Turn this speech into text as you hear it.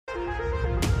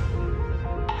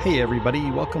Hey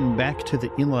everybody, welcome back to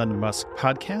the Elon Musk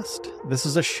podcast. This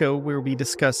is a show where we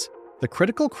discuss the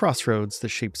critical crossroads that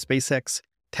shape SpaceX,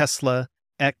 Tesla,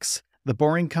 X, The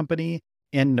Boring Company,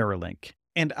 and Neuralink.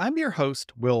 And I'm your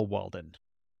host, Will Walden.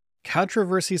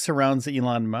 Controversy surrounds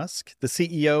Elon Musk, the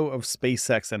CEO of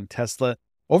SpaceX and Tesla,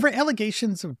 over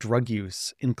allegations of drug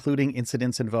use, including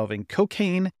incidents involving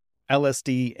cocaine,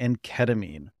 LSD, and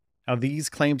ketamine. Now, these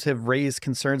claims have raised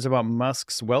concerns about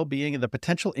Musk's well-being and the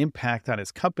potential impact on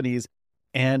his companies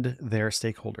and their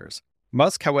stakeholders.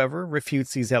 Musk, however,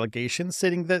 refutes these allegations,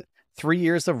 stating that 3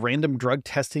 years of random drug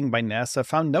testing by NASA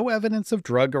found no evidence of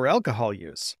drug or alcohol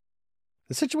use.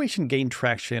 The situation gained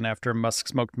traction after Musk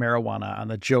smoked marijuana on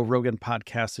the Joe Rogan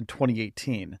podcast in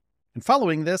 2018. And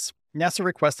following this, NASA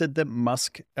requested that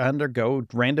Musk undergo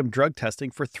random drug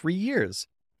testing for 3 years,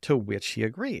 to which he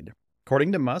agreed.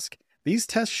 According to Musk, these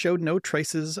tests showed no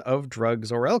traces of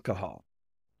drugs or alcohol.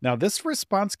 Now, this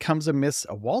response comes amidst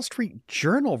a Wall Street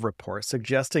Journal report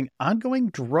suggesting ongoing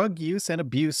drug use and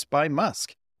abuse by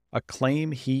Musk, a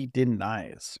claim he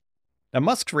denies. Now,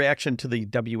 Musk's reaction to the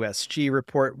WSG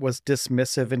report was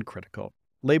dismissive and critical,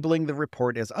 labeling the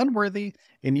report as unworthy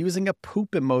and using a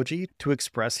poop emoji to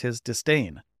express his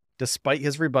disdain. Despite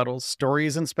his rebuttals,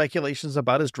 stories and speculations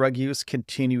about his drug use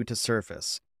continue to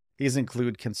surface. These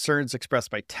include concerns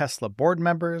expressed by Tesla board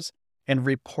members and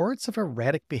reports of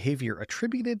erratic behavior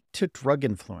attributed to drug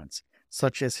influence,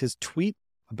 such as his tweet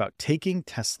about taking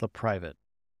Tesla private.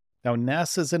 Now,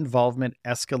 NASA's involvement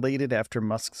escalated after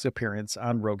Musk's appearance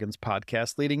on Rogan's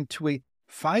podcast, leading to a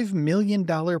 $5 million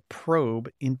probe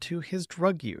into his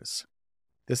drug use.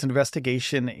 This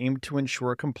investigation aimed to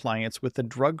ensure compliance with the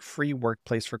drug-free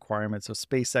workplace requirements of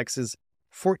SpaceX's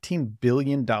 $14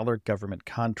 billion government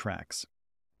contracts.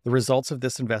 The results of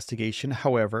this investigation,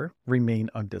 however,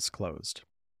 remain undisclosed.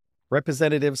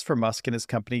 Representatives for Musk and his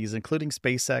companies, including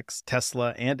SpaceX,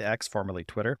 Tesla, and X, formerly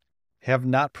Twitter, have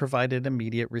not provided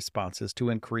immediate responses to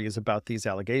inquiries about these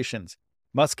allegations.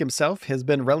 Musk himself has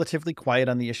been relatively quiet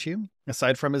on the issue,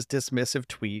 aside from his dismissive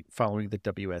tweet following the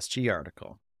WSG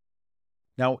article.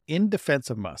 Now, in defense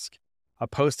of Musk, a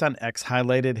post on X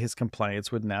highlighted his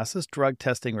compliance with NASA's drug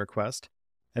testing request,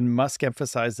 and Musk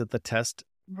emphasized that the test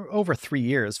over 3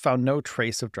 years found no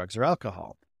trace of drugs or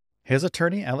alcohol. His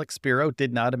attorney, Alex Spiro,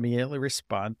 did not immediately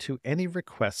respond to any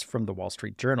requests from the Wall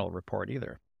Street Journal report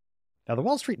either. Now, the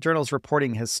Wall Street Journal's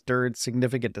reporting has stirred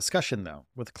significant discussion, though,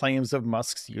 with claims of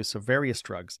Musk's use of various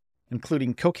drugs,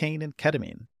 including cocaine and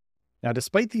ketamine. Now,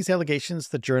 despite these allegations,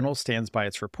 the Journal stands by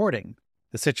its reporting.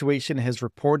 The situation has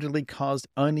reportedly caused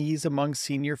unease among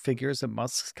senior figures at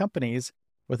Musk's companies,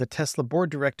 with a Tesla board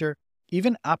director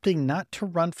even opting not to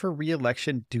run for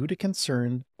re-election due to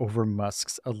concern over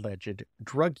Musk's alleged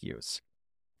drug use.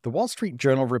 The Wall Street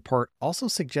Journal report also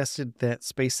suggested that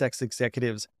SpaceX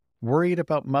executives worried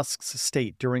about Musk's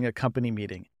state during a company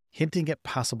meeting, hinting at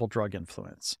possible drug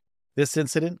influence. This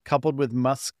incident, coupled with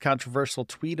Musk's controversial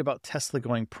tweet about Tesla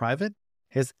going private,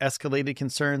 has escalated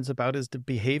concerns about his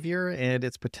behavior and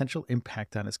its potential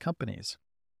impact on his companies.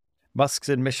 Musk's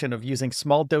admission of using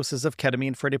small doses of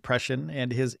ketamine for depression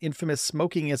and his infamous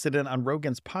smoking incident on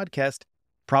Rogan's podcast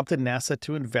prompted NASA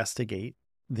to investigate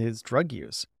his drug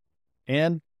use.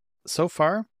 And so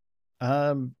far,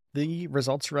 the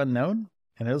results are unknown,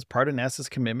 and it was part of NASA's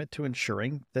commitment to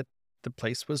ensuring that the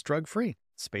place was drug-free.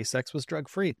 SpaceX was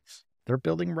drug-free. They're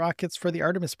building rockets for the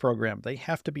Artemis program. They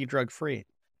have to be drug-free.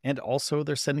 And also,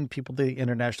 they're sending people to the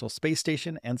International Space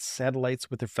Station and satellites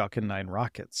with their Falcon 9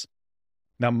 rockets.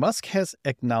 Now, Musk has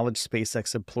acknowledged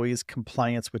SpaceX employees'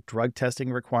 compliance with drug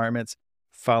testing requirements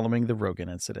following the Rogan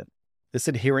incident. This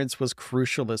adherence was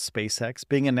crucial as SpaceX,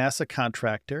 being a NASA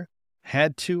contractor,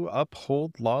 had to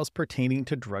uphold laws pertaining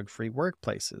to drug-free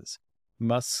workplaces.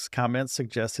 Musk's comments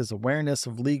suggest his awareness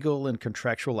of legal and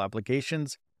contractual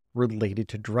obligations related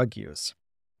to drug use.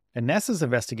 And NASA's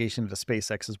investigation into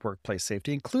SpaceX's workplace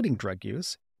safety, including drug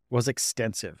use, was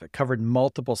extensive. It covered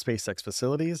multiple SpaceX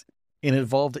facilities and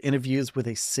involved interviews with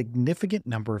a significant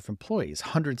number of employees,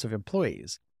 hundreds of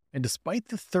employees. And despite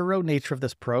the thorough nature of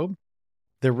this probe,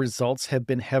 the results have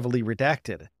been heavily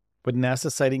redacted, with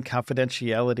NASA citing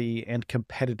confidentiality and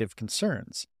competitive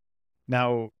concerns.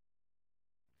 Now,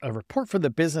 a report from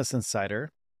the Business Insider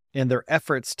and their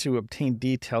efforts to obtain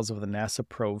details of the NASA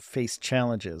probe faced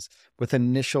challenges, with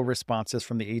initial responses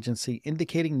from the agency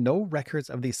indicating no records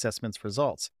of the assessment's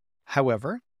results.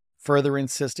 However, further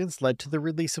insistence led to the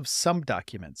release of some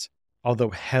documents,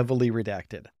 although heavily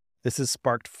redacted. This has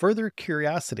sparked further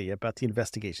curiosity about the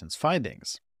investigation's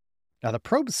findings. Now, the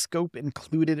probe's scope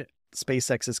included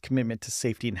SpaceX's commitment to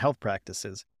safety and health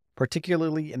practices,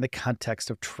 particularly in the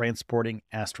context of transporting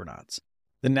astronauts.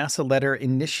 The NASA letter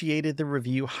initiated the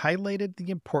review, highlighted the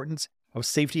importance of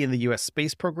safety in the U.S.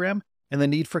 space program and the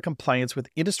need for compliance with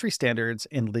industry standards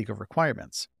and legal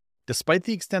requirements. Despite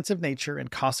the extensive nature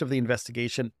and cost of the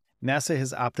investigation, NASA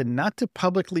has opted not to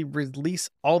publicly release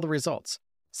all the results,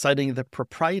 citing the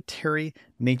proprietary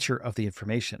nature of the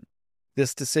information.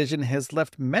 This decision has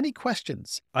left many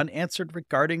questions unanswered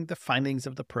regarding the findings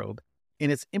of the probe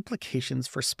and its implications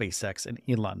for SpaceX and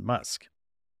Elon Musk.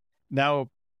 Now,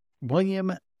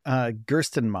 William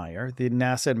Gerstenmaier, the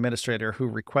NASA administrator who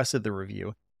requested the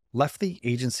review, left the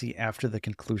agency after the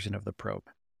conclusion of the probe.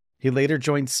 He later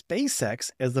joined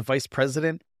SpaceX as the vice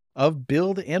president of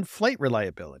build and flight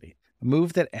reliability, a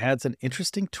move that adds an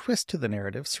interesting twist to the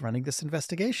narrative surrounding this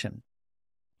investigation.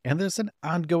 And there's an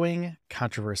ongoing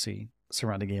controversy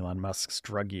surrounding Elon Musk's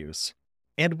drug use.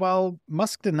 And while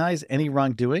Musk denies any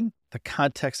wrongdoing, the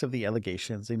context of the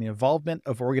allegations and the involvement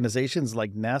of organizations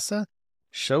like NASA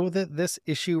show that this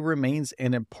issue remains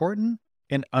an important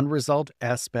and unresolved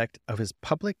aspect of his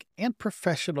public and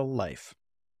professional life.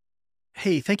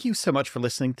 Hey, thank you so much for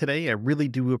listening today. I really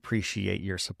do appreciate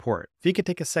your support. If you could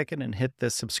take a second and hit the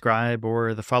subscribe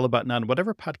or the follow button on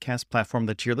whatever podcast platform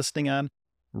that you're listening on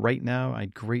right now,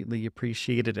 I'd greatly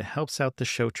appreciate it. It helps out the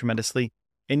show tremendously,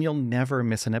 and you'll never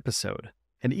miss an episode.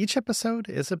 And each episode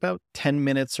is about 10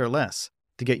 minutes or less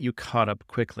to get you caught up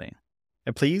quickly.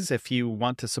 And please, if you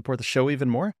want to support the show even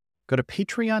more, go to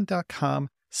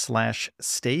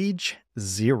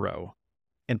patreon.com/stage0.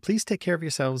 And please take care of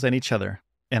yourselves and each other,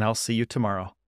 and I'll see you tomorrow.